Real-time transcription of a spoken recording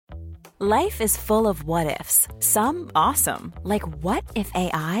Life is full of what-ifs. Some awesome, like what if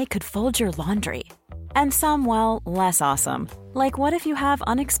AI could fold your laundry? And some, well, less awesome, like what if you have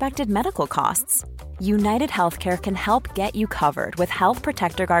unexpected medical costs? United Healthcare can help get you covered with Health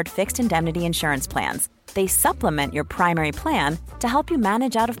Protector Guard fixed indemnity insurance plans. They supplement your primary plan to help you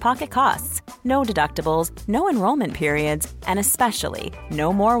manage out-of-pocket costs. No deductibles, no enrollment periods, and especially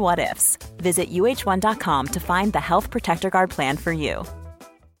no more what-ifs. Visit uh1.com to find the Health Protector Guard plan for you.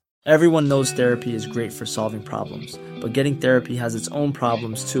 Everyone knows therapy is great for solving problems, but getting therapy has its own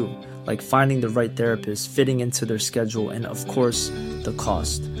problems too, like finding the right therapist, fitting into their schedule, and of course, the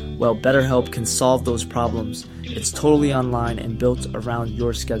cost. Well, BetterHelp can solve those problems. It's totally online and built around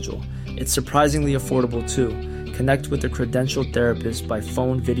your schedule. It's surprisingly affordable too. Connect with a credentialed therapist by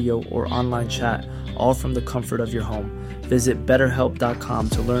phone, video, or online chat, all from the comfort of your home. Visit BetterHelp.com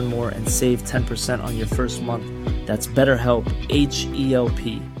to learn more and save 10% on your first month. That's BetterHelp,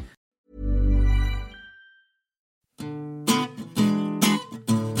 H-E-L-P.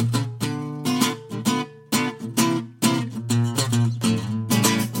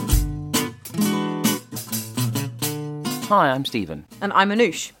 Hi, I'm Stephen. And I'm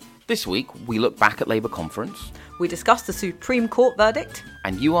Anoush. This week, we look back at Labour conference. We discuss the Supreme Court verdict.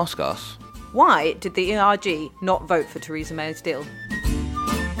 And you ask us, why did the ERG not vote for Theresa May's deal?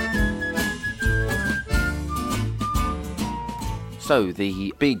 So,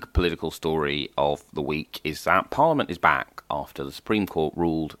 the big political story of the week is that Parliament is back after the Supreme Court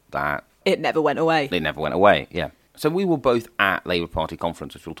ruled that... It never went away. It never went away, yeah. So we were both at Labour Party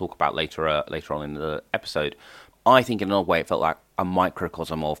conference, which we'll talk about later on in the episode. I think in an odd way it felt like a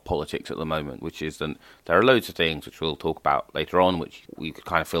microcosm of politics at the moment, which is that there are loads of things which we'll talk about later on, which we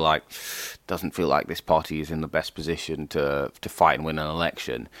kind of feel like doesn't feel like this party is in the best position to fight and win an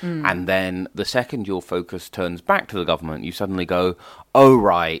election. And then the second your focus turns back to the government, you suddenly go, oh,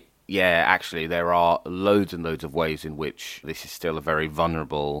 right, yeah, actually there are loads and loads of ways in which this is still a very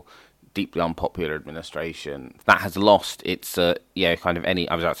vulnerable, deeply unpopular administration that has lost its, I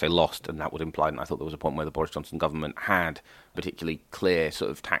was about to say lost, and that would imply, and I thought there was a point where the Boris Johnson government had a particularly clear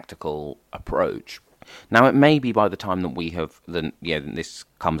sort of tactical approach. Now, it may be by the time that we have, this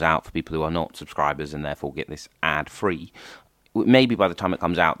comes out for people who are not subscribers and therefore get this ad-free, maybe by the time it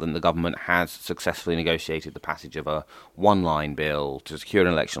comes out, then the government has successfully negotiated the passage of a one-line bill to secure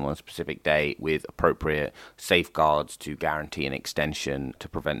an election on a specific day with appropriate safeguards to guarantee an extension to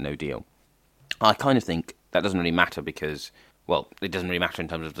prevent no deal. I kind of think that doesn't really matter because, well, it doesn't really matter in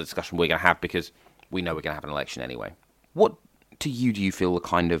terms of the discussion we're going to have because we know we're going to have an election anyway. What to you do you feel the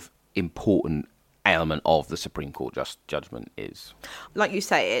kind of important element of the Supreme Court judgment is? Like you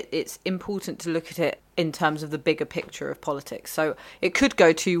say, it's important to look at it in terms of the bigger picture of politics. So it could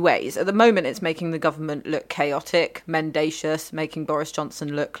go two ways. At the moment, it's making the government look chaotic, mendacious, making Boris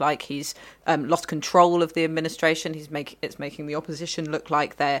Johnson look like he's lost control of the administration. It's making the opposition look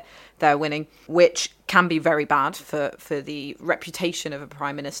like they're winning, which can be very bad for the reputation of a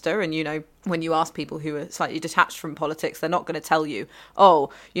prime minister. And, you know, when you ask people who are slightly detached from politics, they're not going to tell you, oh,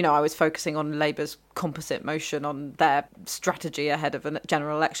 you know, I was focusing on Labour's composite motion on their strategy ahead of a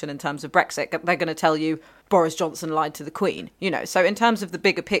general election in terms of Brexit. They're going to tell you Boris Johnson lied to the Queen, you know. So in terms of the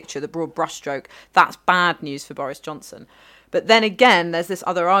bigger picture, the broad brushstroke, that's bad news for Boris Johnson. But then again, there's this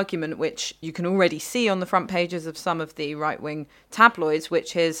other argument which you can already see on the front pages of some of the right-wing tabloids,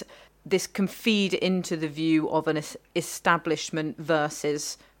 which is this can feed into the view of an establishment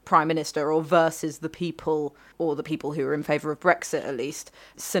versus prime minister or versus the people, or the people who are in favour of Brexit at least,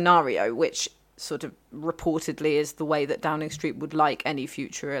 scenario, which sort of reportedly is the way that Downing Street would like any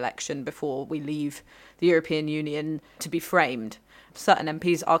future election before we leave the European Union to be framed. Certain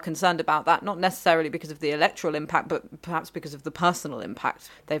MPs are concerned about that, not necessarily because of the electoral impact, but perhaps because of the personal impact.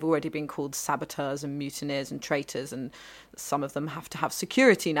 They've already been called saboteurs and mutineers and traitors, and some of them have to have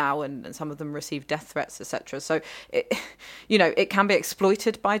security now, and some of them receive death threats, etc. So, it can be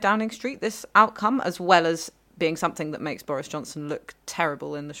exploited by Downing Street, this outcome, as well as being something that makes Boris Johnson look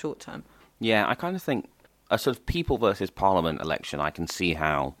terrible in the short term. Yeah, I kind of think a sort of people versus parliament election, I can see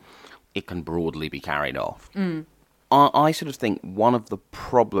how it can broadly be carried off. I sort of think one of the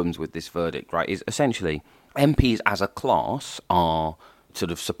problems with this verdict, right, is essentially MPs as a class are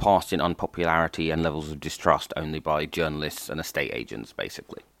sort of surpassed in unpopularity and levels of distrust only by journalists and estate agents,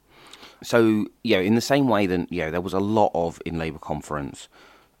 basically. So, in the same way that, there was a lot of, in Labour conference,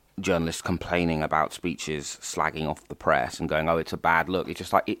 journalists complaining about speeches slagging off the press and going, oh, it's a bad look. It's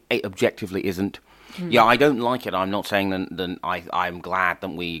just like, it objectively isn't. Yeah, I don't like it. I'm not saying that I'm glad that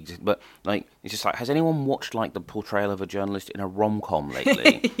we exist. But, like, it's just like, has anyone watched, like, the portrayal of a journalist in a rom-com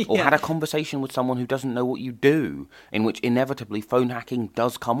lately? Or had a conversation with someone who doesn't know what you do, in which inevitably phone hacking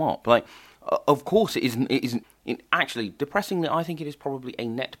does come up? Like, of course it isn't. Actually, depressingly, I think it is probably a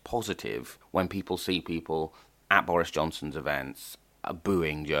net positive when people see people at Boris Johnson's events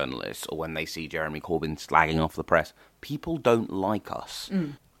booing journalists, or when they see Jeremy Corbyn slagging off the press. People don't like us.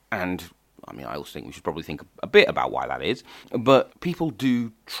 And I mean, I also think we should probably think a bit about why that is. But people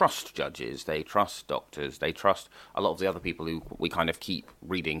do trust judges, they trust doctors, they trust a lot of the other people who we kind of keep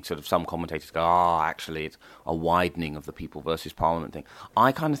reading. Sort of some commentators go, actually, it's a widening of the people versus Parliament thing.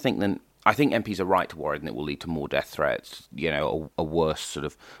 I kind of think that, I think MPs are right to worry and it will lead to more death threats, a worse sort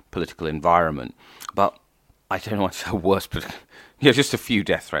of political environment. But I don't know what's a worse, but just a few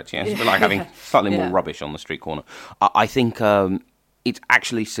death threats. It's a bit like having slightly more rubbish on the street corner. I think it's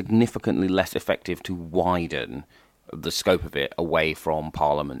actually significantly less effective to widen the scope of it away from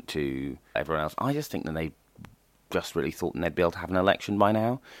Parliament to everyone else. I just think that they just really thought they'd be able to have an election by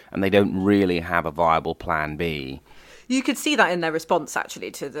now, and they don't really have a viable plan B. You could see that in their response,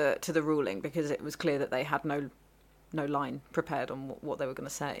 actually, to the ruling, because it was clear that they had no line prepared on what they were going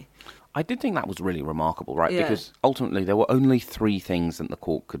to say. I did think that was really remarkable, right? Yeah. Because ultimately there were only three things that the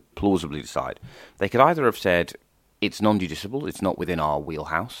court could plausibly decide. They could either have said, it's non-judiciable, it's not within our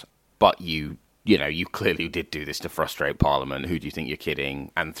wheelhouse, but you clearly did do this to frustrate Parliament, who do you think you're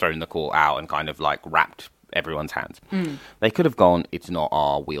kidding, and thrown the court out and kind of like wrapped everyone's hands. They could have gone, it's not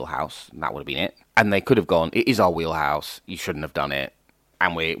our wheelhouse, and that would have been it. And they could have gone, it is our wheelhouse, you shouldn't have done it,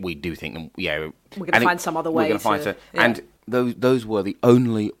 and we do think, we're going to find some other way. We're going to find and those were the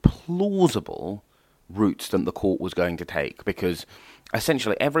only plausible routes that the court was going to take, because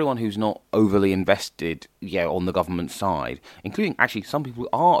essentially everyone who's not overly invested on the government side, including actually some people who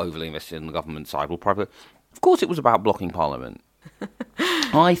are overly invested in the government side, will probably, of course it was about blocking Parliament.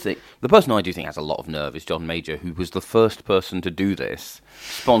 I think the person I do think has a lot of nerve is John Major, who was the first person to do this,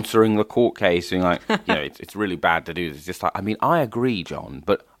 sponsoring the court case, being like, it's really bad to do this. It's just like, I mean, I agree, John,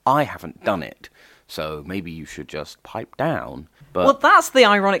 but I haven't done it, so maybe you should just pipe down. But well, that's the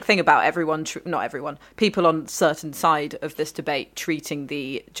ironic thing about not everyone, people on certain side of this debate treating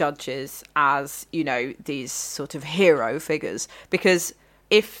the judges as, these sort of hero figures. Because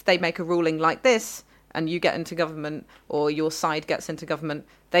if they make a ruling like this and you get into government, or your side gets into government,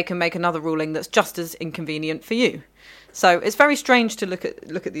 they can make another ruling that's just as inconvenient for you. So it's very strange to look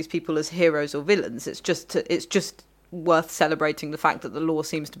at these people as heroes or villains. It's just worth celebrating the fact that the law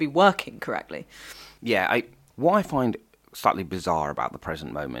seems to be working correctly. Yeah, what I find slightly bizarre about the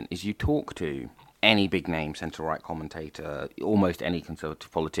present moment is you talk to any big name centre-right commentator, almost any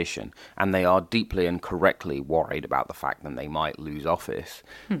Conservative politician, and they are deeply and correctly worried about the fact that they might lose office.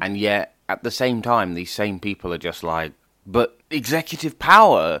 And yet, at the same time, these same people are just like, but executive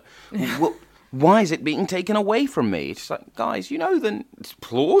power, why is it being taken away from me? It's like, guys, then it's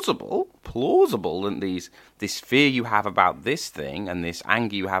plausible that this fear you have about this thing and this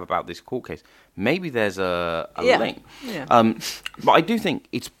anger you have about this court case, maybe there's a link. Yeah. But I do think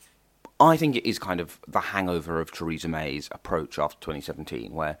I think it is kind of the hangover of Theresa May's approach after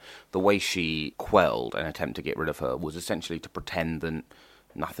 2017, where the way she quelled an attempt to get rid of her was essentially to pretend that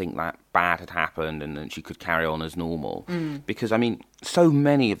nothing that bad had happened and that she could carry on as normal. Because, I mean, so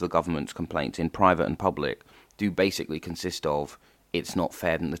many of the government's complaints in private and public do basically consist of, it's not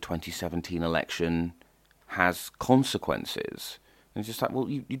fair that the 2017 election has consequences. And it's just like, well,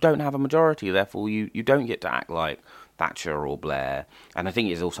 you don't have a majority, therefore you don't get to act like Thatcher or Blair. And I think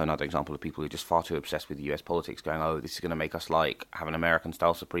it's also another example of people who are just far too obsessed with US politics, going, oh, this is going to make us have an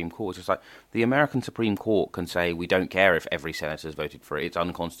American-style Supreme Court. It's just like, the American Supreme Court can say, we don't care if every senator's voted for it, it's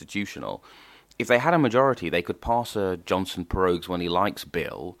unconstitutional. If they had a majority, they could pass a Johnson prorogues when he likes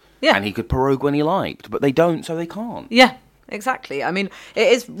bill, and he could prorogue when he liked, but they don't, so they can't. Yeah, exactly. I mean, it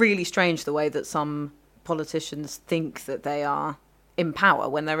is really strange the way that some politicians think that they are in power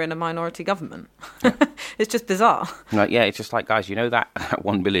when they're in a minority government. It's just bizarre. It's just like, guys, that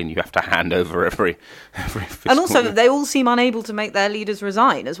 $1 billion you have to hand over every and also they all seem unable to make their leaders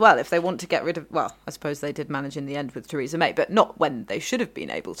resign as well if they want to get rid of, well, I suppose they did manage in the end with Theresa May, but not when they should have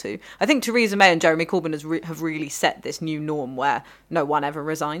been able to. I think Theresa May and Jeremy Corbyn have really set this new norm where no one ever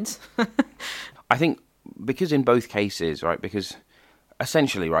resigns. I think because in both cases, right, because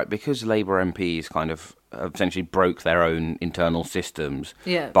essentially, right, because Labour MPs kind of essentially broke their own internal systems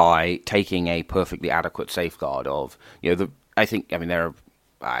by taking a perfectly adequate safeguard of, there are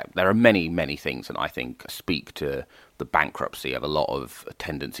there are many, many things that I think speak to the bankruptcy of a lot of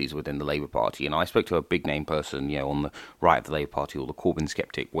tendencies within the Labour Party. And I spoke to a big name person, on the right of the Labour Party, or the Corbyn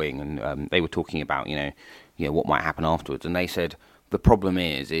skeptic wing, and they were talking about, what might happen afterwards. And they said the problem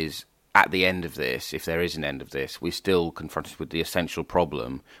is at the end of this, if there is an end of this, we're still confronted with the essential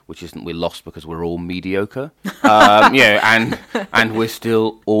problem, which isn't we're lost because we're all mediocre, and we're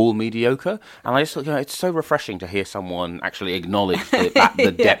still all mediocre. And I just thought, it's so refreshing to hear someone actually acknowledge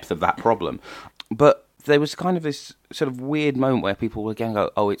the depth of that problem. But there was kind of this sort of weird moment where people would again go,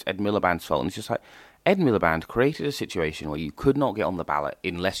 it's Ed Miliband's fault. And it's just like, Ed Miliband created a situation where you could not get on the ballot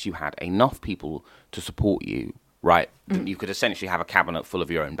unless you had enough people to support you. Right, you could essentially have a cabinet full of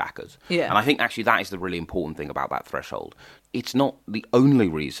your own backers. Yeah. And I think actually that is the really important thing about that threshold. It's not the only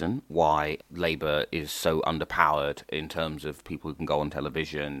reason why Labour is so underpowered in terms of people who can go on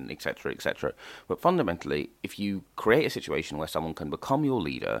television, etc., etc. But fundamentally, if you create a situation where someone can become your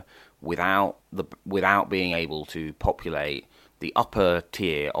leader without being able to populate the upper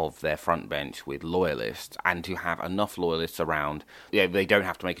tier of their front bench with loyalists, and to have enough loyalists around, they don't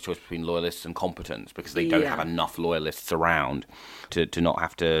have to make a choice between loyalists and competence because they don't have enough loyalists around to not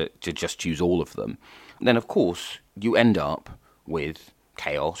have to just choose all of them. Then, of course, you end up with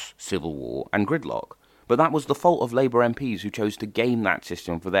chaos, civil war, and gridlock. But that was the fault of Labour MPs who chose to game that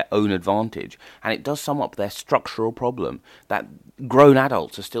system for their own advantage. And it does sum up their structural problem that grown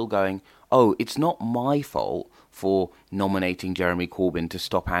adults are still going, it's not my fault for nominating Jeremy Corbyn to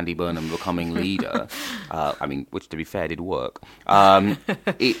stop Andy Burnham becoming leader. Which, to be fair, did work.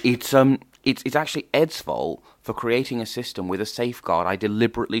 It's actually Ed's fault for creating a system with a safeguard I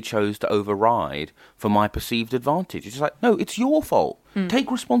deliberately chose to override for my perceived advantage. It's like, no, it's your fault.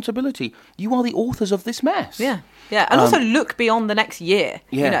 Take responsibility. You are the authors of this mess. Yeah. And also look beyond the next year.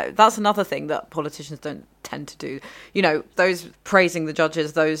 Yeah. That's another thing that politicians don't tend to do. Those praising the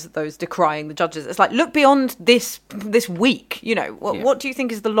judges, those decrying the judges. It's like, look beyond this week. What do you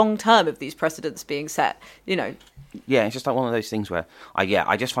think is the long term of these precedents being set? Yeah, it's just like one of those things where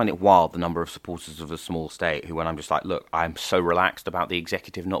I just find it wild, the number of supporters of a small state who, when I'm just like, look, I'm so relaxed about the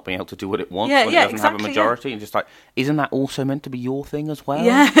executive not being able to do what it wants when it doesn't have a majority, and just like, isn't that also meant to be your thing as well?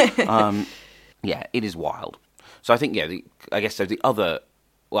 Yeah. It is wild. So I think, the other,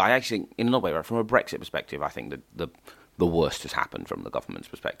 I actually think, in another way, right, from a Brexit perspective, I think the worst has happened from the government's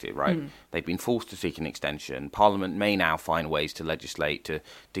perspective, right? They've been forced to seek an extension. Parliament may now find ways to legislate to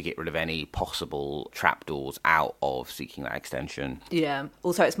get rid of any possible trapdoors out of seeking that extension. Yeah.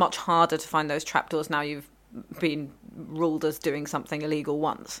 Also, it's much harder to find those trapdoors now you've been ruled as doing something illegal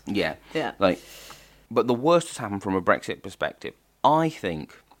once. Yeah. Yeah. But the worst has happened from a Brexit perspective. I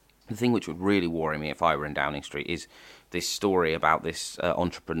think the thing which would really worry me if I were in Downing Street is this story about this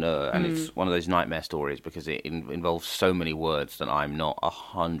entrepreneur, and it's one of those nightmare stories because it involves so many words that I'm not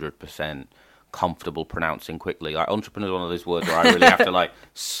 100% comfortable pronouncing quickly. Like, entrepreneur is one of those words where I really have to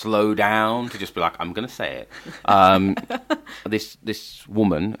slow down to just be like, I'm going to say it. This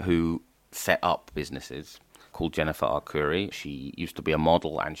woman who set up businesses called Jennifer Arcuri. She used to be a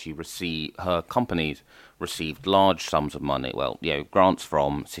model, and her companies received large sums of money, grants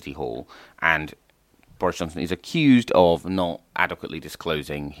from City Hall, and Boris Johnson is accused of not adequately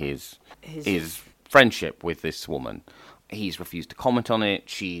disclosing his friendship with this woman. He's refused to comment on it.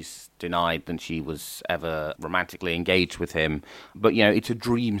 She's denied that she was ever romantically engaged with him. But, it's a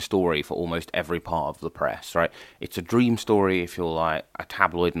dream story for almost every part of the press, right? It's a dream story if you're like a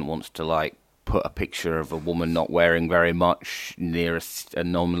tabloid and wants to put a picture of a woman not wearing very much near a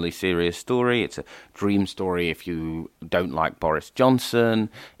nominally serious story. It's a dream story if you don't like Boris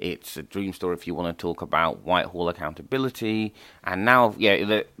Johnson. It's a dream story if you want to talk about Whitehall accountability. And now,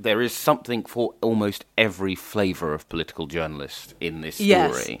 there is something for almost every flavour of political journalist in this story.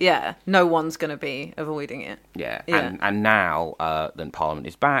 Yes, yeah. No one's going to be avoiding it. Yeah. And now, then Parliament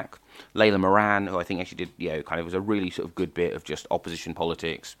is back. Layla Moran, who I think actually did, kind of was a really sort of good bit of just opposition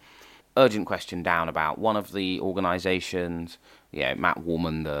politics. Urgent question down about one of the organisations. Matt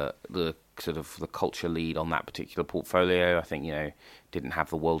Warman, the sort of the culture lead on that particular portfolio, I think, didn't have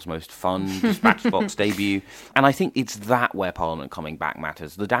the world's most fun Dispatch debut. And I think it's that where Parliament coming back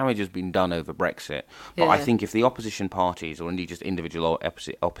matters. The damage has been done over Brexit. But I think if the opposition parties, or indeed just individual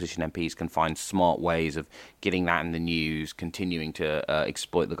opposition MPs, can find smart ways of getting that in the news, continuing to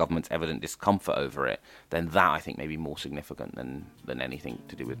exploit the government's evident discomfort over it, then that, I think, may be more significant than anything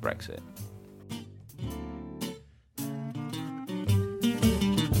to do with Brexit.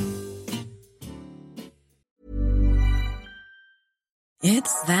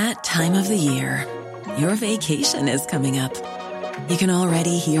 It's that time of the year. Your vacation is coming up. You can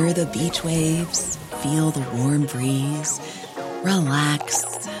already hear the beach waves, feel the warm breeze,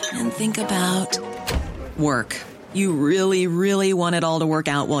 relax, and think about work. You really, really want it all to work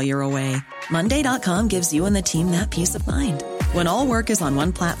out while you're away. Monday.com gives you and the team that peace of mind. When all work is on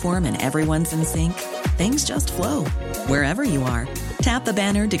one platform and everyone's in sync, things just flow. Wherever you are, tap the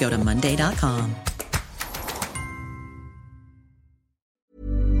banner to go to Monday.com.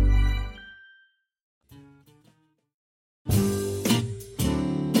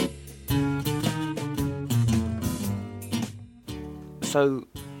 So,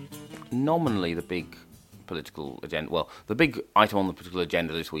 nominally the big political agenda, well, the big item on the political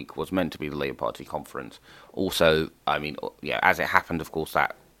agenda this week was meant to be the Labour Party conference. Also, I mean, yeah, as it happened, of course,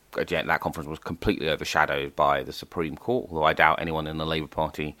 that conference was completely overshadowed by the Supreme Court, although I doubt anyone in the Labour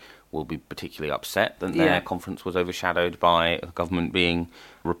Party will be particularly upset that their conference was overshadowed by the government being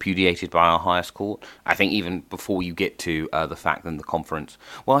repudiated by our highest court. I think even before you get to the fact that the conference...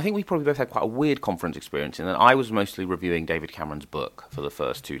 Well, I think we probably both had quite a weird conference experience in that I was mostly reviewing David Cameron's book for the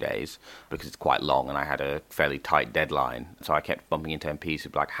first 2 days because it's quite long and I had a fairly tight deadline. So I kept bumping into MPs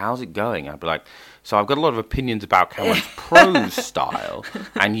who'd be like, how's it going? I'd be like, so I've got a lot of opinions about Cameron's prose style,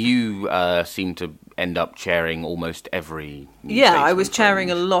 and you seem to end up chairing almost every New Statesman I was chairing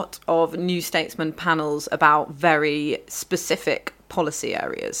thing. a lot of New Statesman panels about very specific policy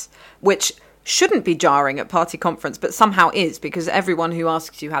areas, which shouldn't be jarring at party conference, but somehow is, because everyone who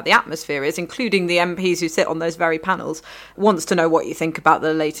asks you how the atmosphere is, including the MPs who sit on those very panels, wants to know what you think about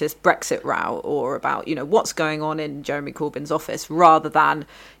the latest Brexit row or about, what's going on in Jeremy Corbyn's office, rather than,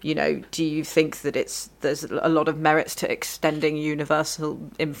 do you think that there's a lot of merits to extending universal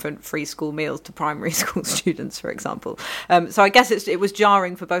infant free school meals to primary school students, for example. So I guess it was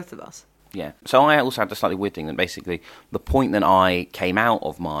jarring for both of us. Yeah. So I also had the slightly weird thing that basically the point that I came out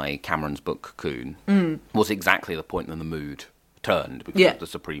of my Cameron's book cocoon was exactly the point that the mood turned because of the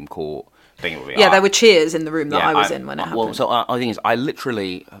Supreme Court thing. There were cheers in the room that I was in when it happened. Well, so I think I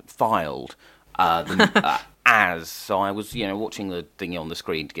literally filed so I was watching the thing on the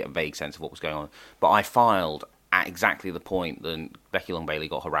screen to get a vague sense of what was going on, but I filed at exactly the point that Becky Long-Bailey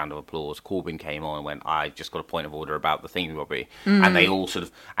got her round of applause. Corbyn came on and went, I just got a point of order about the thingy Bobby. And they all sort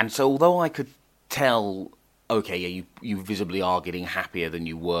of... And so although I could tell, okay, yeah, you visibly are getting happier than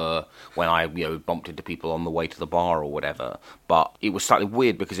you were when I bumped into people on the way to the bar or whatever, but it was slightly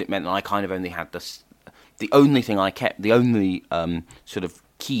weird because it meant that I kind of only had this... The only thing I kept, the only sort of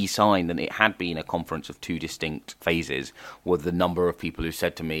key sign that it had been a conference of two distinct phases were the number of people who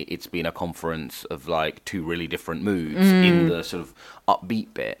said to me it's been a conference of like two really different moods in the sort of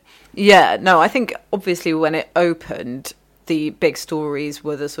upbeat bit. Yeah, no, I think obviously when it opened, the big stories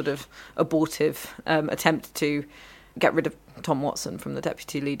were the sort of abortive attempt to get rid of Tom Watson from the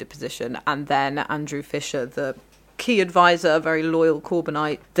deputy leader position, and then Andrew Fisher, the key advisor, very loyal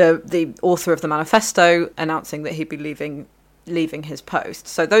Corbynite, the author of the manifesto, announcing that he'd be leaving his post.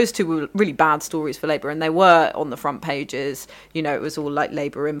 So those two were really bad stories for Labour, and they were on the front pages. It was all like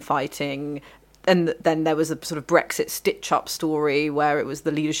Labour infighting. And then there was a sort of Brexit stitch-up story where it was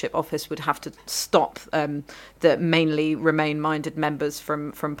the leadership office would have to stop the mainly Remain-minded members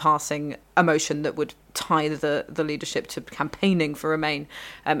from passing a motion that would tie the leadership to campaigning for Remain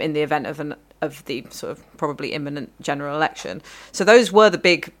in the event of the sort of probably imminent general election. So those were the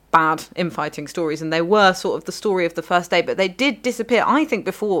big bad infighting stories, and they were sort of the story of the first day, but they did disappear, I think,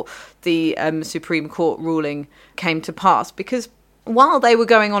 before the Supreme Court ruling came to pass, because while they were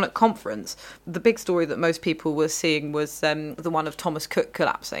going on at conference, the big story that most people were seeing was the one of Thomas Cook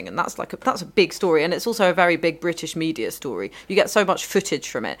collapsing, and that's a big story, and it's also a very big British media story. You get so much footage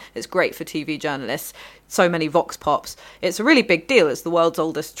from it. It's great for TV journalists. So many vox pops. It's a really big deal. It's the world's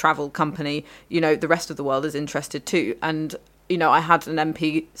oldest travel company. The rest of the world is interested too, and I had an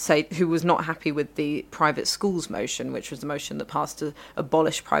MP say who was not happy with the private schools motion, which was the motion that passed to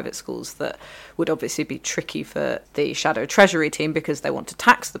abolish private schools, that would obviously be tricky for the shadow Treasury team because they want to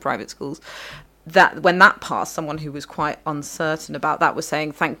tax the private schools. That when that passed, someone who was quite uncertain about that was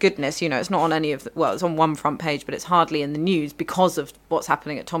saying, thank goodness, it's not on any of the, well, it's on one front page, but it's hardly in the news because of what's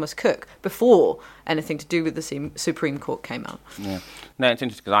happening at Thomas Cook before anything to do with the Supreme Court came out. Yeah. No, it's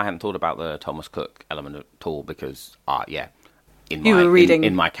interesting because I hadn't thought about the Thomas Cook element at all because,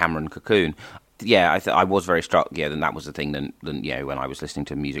 in my Cameron cocoon. Yeah, I was very struck. Yeah, then that was the thing. Then when I was listening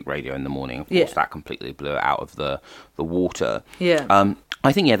to music radio in the morning, of course, that completely blew it out of the water. Yeah.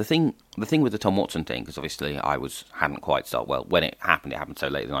 I think the thing with the Tom Watson thing, because obviously I hadn't quite started. Well, when it happened so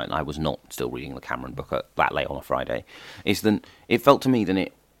late at night, and I was not still reading the Cameron book that late on a Friday. Is then it felt to me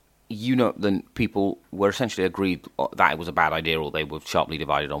then people were essentially agreed that it was a bad idea, or they were sharply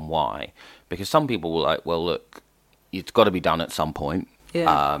divided on why. Because some people were like, well, look, it's got to be done at some point.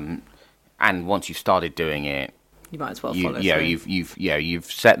 Yeah. And once you started doing it, you might as well follow through. You've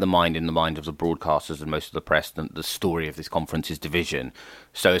set the mind in the mind of the broadcasters and most of the press that the story of this conference is division.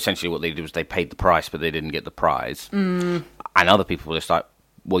 So essentially what they did was they paid the price, but they didn't get the prize. And other people were just like,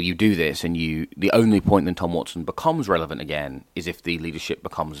 well, you do this, and the only point that Tom Watson becomes relevant again is if the leadership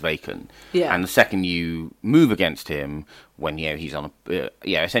becomes vacant. Yeah. And the second you move against him, when he's on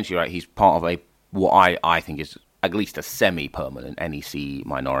essentially right, he's part of what I think is at least a semi-permanent NEC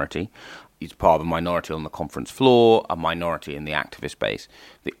minority. He's part of a minority on the conference floor, a minority in the activist base.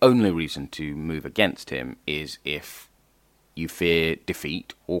 The only reason to move against him is if you fear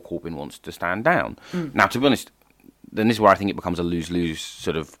defeat or Corbyn wants to stand down. Now, to be honest, then this is where I think it becomes a lose-lose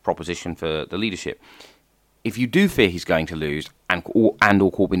sort of proposition for the leadership. If you do fear he's going to lose and or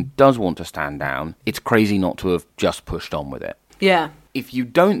Corbyn does want to stand down, it's crazy not to have just pushed on with it. Yeah. If you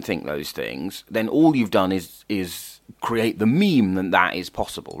don't think those things, then all you've done is create the meme that is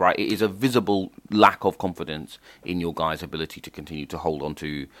possible, right? It is a visible lack of confidence in your guys' ability to continue to hold on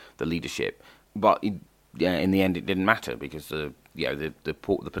to the leadership. But in the end, it didn't matter because the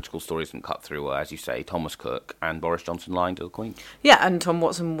political stories didn't cut through, as you say, Thomas Cook and Boris Johnson lying to the Queen. Yeah, and Tom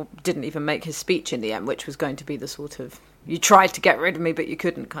Watson didn't even make his speech in the end, which was going to be the sort of you tried to get rid of me but you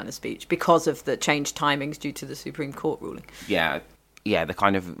couldn't kind of speech because of the changed timings due to the Supreme Court ruling. Yeah, the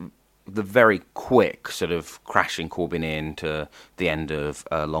kind of the very quick sort of crashing Corbyn in to the end of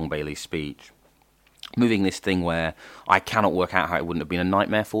Long Bailey's speech. Moving this thing where I cannot work out how it wouldn't have been a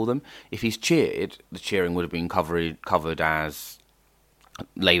nightmare for them. If he's cheered, the cheering would have been covered as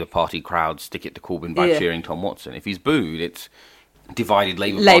Labour Party crowds stick it to Corbyn by cheering Tom Watson. If he's booed, it's divided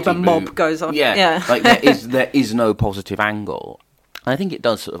Labour mob boo. Goes on. Yeah. Like there is no positive angle. And I think it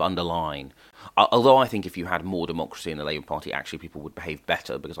does sort of underline. Although I think if you had more democracy in the Labour Party, actually people would behave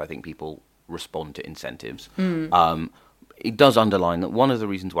better because I think people respond to incentives. It does underline that one of the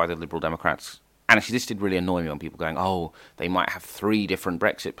reasons why the Liberal Democrats. And actually, this did really annoy me on people going, oh, they might have 3 different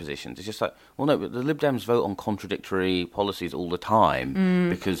Brexit positions. It's just like, well, no, but the Lib Dems vote on contradictory policies all the time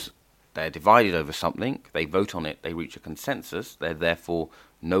because they're divided over something. They vote on it. They reach a consensus. They're therefore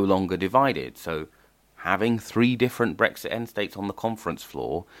no longer divided. So having 3 different Brexit end states on the conference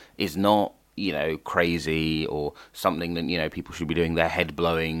floor is not, crazy or something that, people should be doing their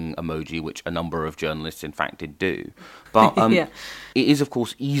head-blowing emoji, which a number of journalists, in fact, did do. But it is, of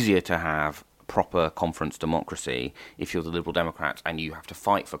course, easier to have proper conference democracy if you're the Liberal Democrats and you have to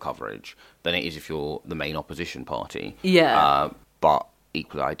fight for coverage than it is if you're the main opposition party. But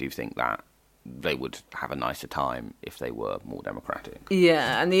equally, I do think that they would have a nicer time if they were more democratic.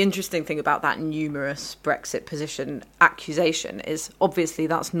 Yeah, and the interesting thing about that numerous Brexit position accusation is obviously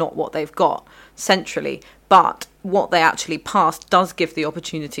that's not what they've got centrally, but what they actually passed does give the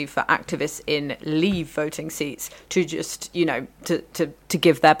opportunity for activists in Leave voting seats to just, to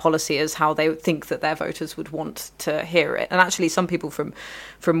give their policy as how they think that their voters would want to hear it. And actually some people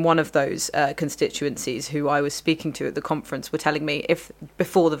from one of those constituencies who I was speaking to at the conference were telling me if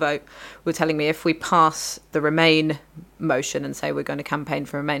we pass the Remain motion and say we're going to campaign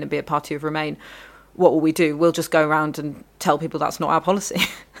for Remain and be a party of Remain, what will we do? We'll just go around and tell people that's not our policy.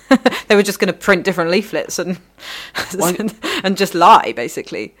 They were just going to print different leaflets and just lie,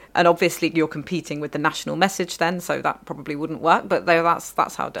 basically. And obviously you're competing with the national message then, so that probably wouldn't work. But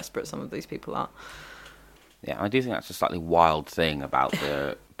that's how desperate some of these people are. Yeah, I do think that's a slightly wild thing about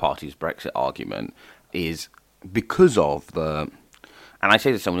the party's Brexit argument is because of the... And I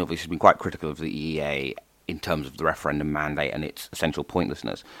say this to someone who has been quite critical of the EEA in terms of the referendum mandate and its essential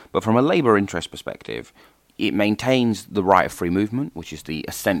pointlessness. But from a Labour interest perspective, it maintains the right of free movement, which is the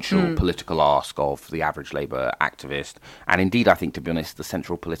essential political ask of the average Labour activist. And indeed, I think, to be honest, the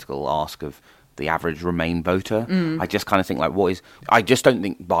central political ask of the average Remain voter. I just kind of think, I just don't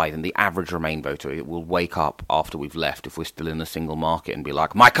think Biden, the average Remain voter, will wake up after we've left, if we're still in a single market, and be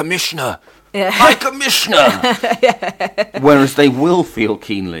like, my commissioner! My commissioner! Whereas they will feel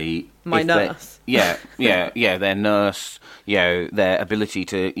keenly... My nurse. Their nurse, their ability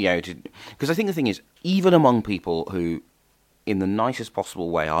to, because I think the thing is, even among people who, in the nicest possible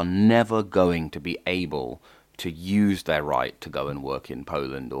way, are never going to be able to use their right to go and work in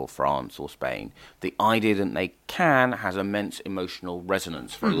Poland or France or Spain, the idea that they can has immense emotional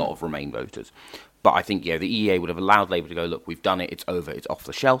resonance for a lot of Remain voters. But I think, the EEA would have allowed Labour to go, look, we've done it, it's over, it's off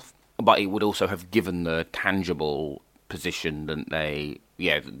the shelf. But it would also have given the tangible position that they...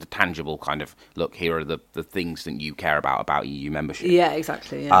 the tangible kind of, look, here are the things that you care about EU membership. Yeah,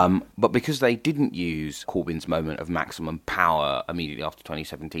 exactly. Yeah. But because they didn't use Corbyn's moment of maximum power immediately after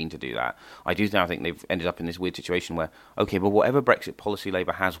 2017 to do that, I do now think they've ended up in this weird situation where, okay, but whatever Brexit policy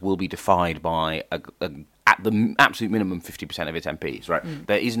Labour has will be defied by, at the absolute minimum, 50% of its MPs, right?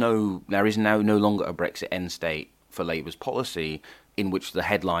 There is now no longer a Brexit end state for Labour's policy in which the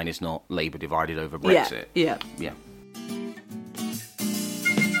headline is not Labour divided over Brexit. Yeah.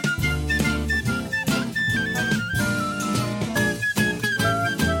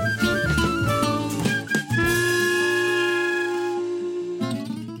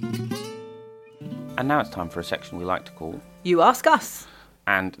 And now it's time for a section we like to call You Ask Us.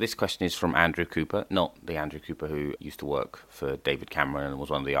 And this question is from Andrew Cooper, not the Andrew Cooper who used to work for David Cameron and was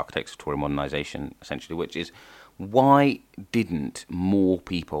one of the architects of Tory modernisation, essentially, which is, why didn't more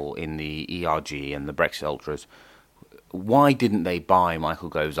people in the ERG and the Brexit ultras, why didn't they buy Michael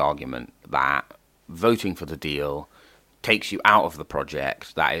Gove's argument that voting for the deal takes you out of the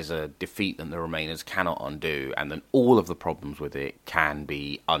project, that is a defeat that the Remainers cannot undo, and then all of the problems with it can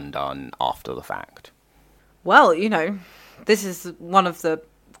be undone after the fact? Well, this is one of the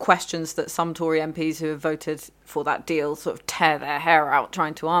questions that some Tory MPs who have voted for that deal sort of tear their hair out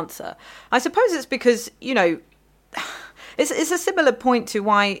trying to answer. I suppose it's because, it's a similar point to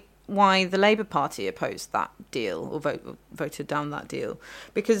why the Labour Party opposed that deal or voted down that deal,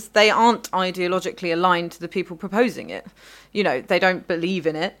 because they aren't ideologically aligned to the people proposing it. They don't believe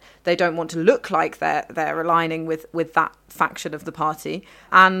in it. They don't want to look like they're aligning with that faction of the party.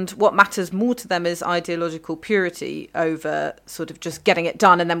 And what matters more to them is ideological purity over sort of just getting it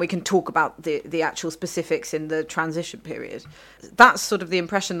done, and then we can talk about the actual specifics in the transition period. That's sort of the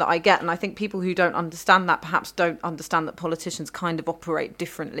impression that I get, and I think people who don't understand that perhaps don't understand that politicians kind of operate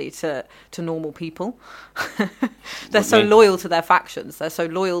differently to normal people. They're so loyal to their factions. They're so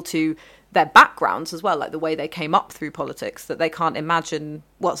loyal to their backgrounds as well, like the way they came up through politics, that they can't imagine,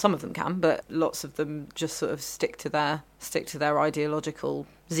 well, some of them can, but lots of them just sort of stick to their ideological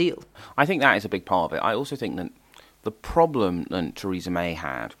zeal. I think that is a big part of it. I also think that the problem that Theresa May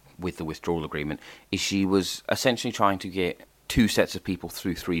had with the withdrawal agreement is she was essentially trying to get two sets of people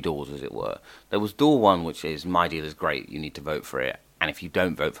through three doors, as it were. There was door one, which is, my deal is great, you need to vote for it, and if you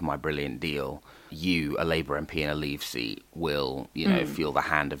don't vote for my brilliant deal, you, a Labour MP in a Leave seat, will, feel the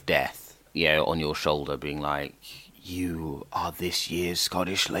hand of death, on your shoulder, being like, you are this year's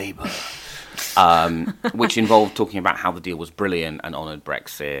Scottish Labour. Which involved talking about how the deal was brilliant and honoured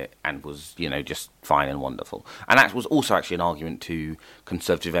Brexit and was, just fine and wonderful. And that was also actually an argument to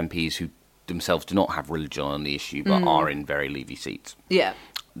Conservative MPs who themselves do not have religion on the issue but are in very Leavey seats. Yeah.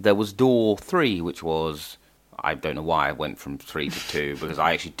 There was door three, which was, I don't know why I went from 3 to 2, because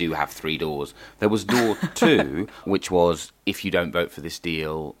I actually do have 3 doors. There was door 2, which was, if you don't vote for this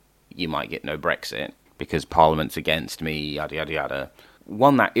deal, you might get no Brexit, because Parliament's against me, yada, yada, yada.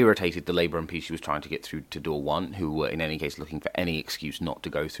 One, that irritated the Labour MPs she was trying to get through to door 1, who were, in any case, looking for any excuse not to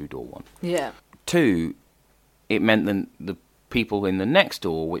go through door 1. Yeah. 2, it meant that the people in the next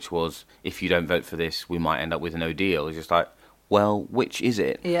door, which was, if you don't vote for this, we might end up with a no deal, is just like, well, which is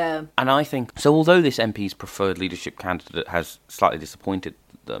it? Yeah. And I think, so although this MP's preferred leadership candidate has slightly disappointed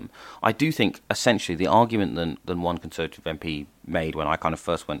them, I do think, essentially, the argument that one Conservative MP made when I kind of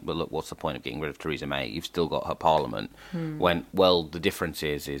first went, well, look, what's the point of getting rid of Theresa May? You've still got her Parliament. When, well, the difference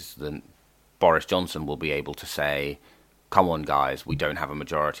is that Boris Johnson will be able to say, come on, guys, we don't have a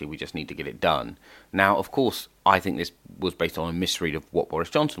majority, we just need to get it done. Now, of course, I think this was based on a misread of what Boris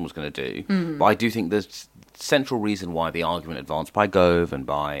Johnson was going to do, but I do think the central reason why the argument advanced by Gove and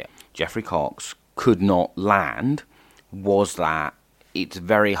by Geoffrey Cox could not land was that it's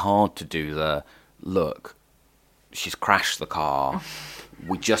very hard to do the, look, she's crashed the car,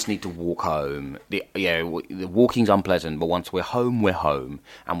 we just need to walk home. The walking's unpleasant, but once we're home,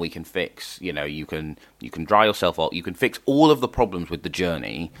 and we can fix, you can dry yourself off, you can fix all of the problems with the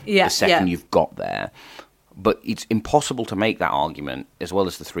journey the second you've got there. But it's impossible to make that argument, as well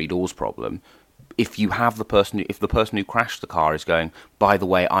as the 3 doors problem, if you have the person who crashed the car is going, by the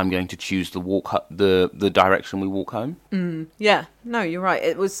way, I'm going to choose the direction we walk home. Yeah, no, you're right.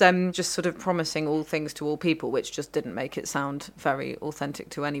 It was just sort of promising all things to all people, which just didn't make it sound very authentic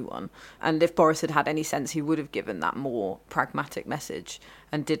to anyone. And if Boris had had any sense, he would have given that more pragmatic message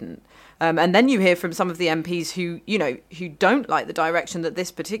and didn't. And then you hear from some of the MPs who don't like the direction that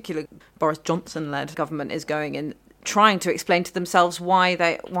this particular Boris Johnson-led government is going in, trying to explain to themselves why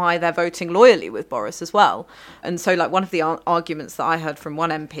they're voting loyally with Boris as well. And so, like, one of the arguments that I heard from one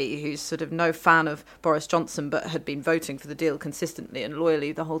MP who's sort of no fan of Boris Johnson but had been voting for the deal consistently and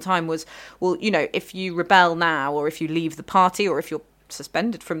loyally the whole time was, well, if you rebel now, or if you leave the party, or if you're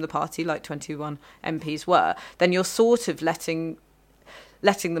suspended from the party like 21 MPs were, then you're sort of letting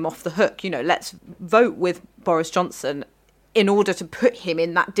them off the hook. Let's vote with Boris Johnson in order to put him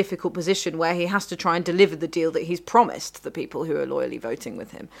in that difficult position where he has to try and deliver the deal that he's promised the people who are loyally voting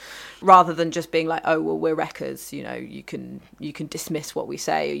with him, rather than just being like, oh, well, we're wreckers, you can dismiss what we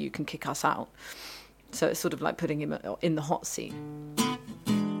say, or you can kick us out. So it's sort of like putting him in the hot seat.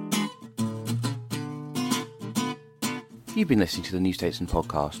 You've been listening to the New Statesman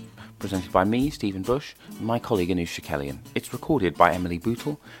podcast, presented by me, Stephen Bush, and my colleague Anusha Kellyan. It's recorded by Emily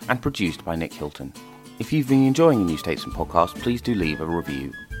Bootle and produced by Nick Hilton. If you've been enjoying the New Statesman podcast, please do leave a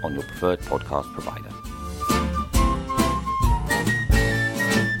review on your preferred podcast provider.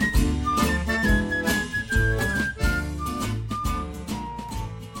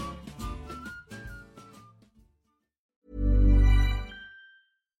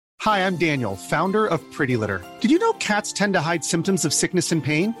 Hi, I'm Daniel, founder of Pretty Litter. Did you know cats tend to hide symptoms of sickness and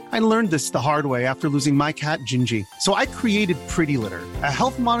pain? I learned this the hard way after losing my cat, Gingy. So I created Pretty Litter, a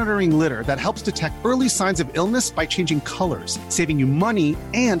health monitoring litter that helps detect early signs of illness by changing colors, saving you money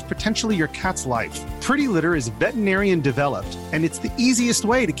and potentially your cat's life. Pretty Litter is veterinarian developed, and it's the easiest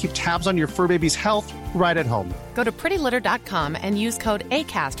way to keep tabs on your fur baby's health right at home. Go to prettylitter.com and use code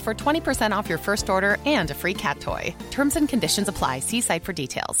ACAST for 20% off your first order and a free cat toy. Terms and conditions apply. See site for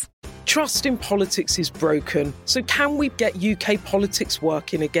details. Trust in politics is broken. So can we get UK politics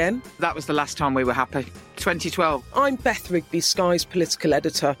working again? That was the last time we were happy. 2012. I'm Beth Rigby, Sky's political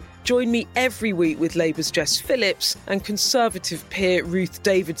editor. Join me every week with Labour's Jess Phillips and Conservative peer Ruth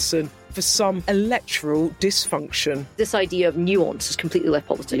Davidson for some electoral dysfunction. This idea of nuance has completely left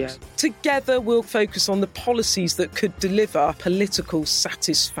politics. Yeah. Together we'll focus on the policies that could deliver political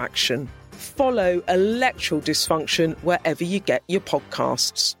satisfaction. Follow Electoral Dysfunction wherever you get your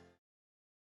podcasts.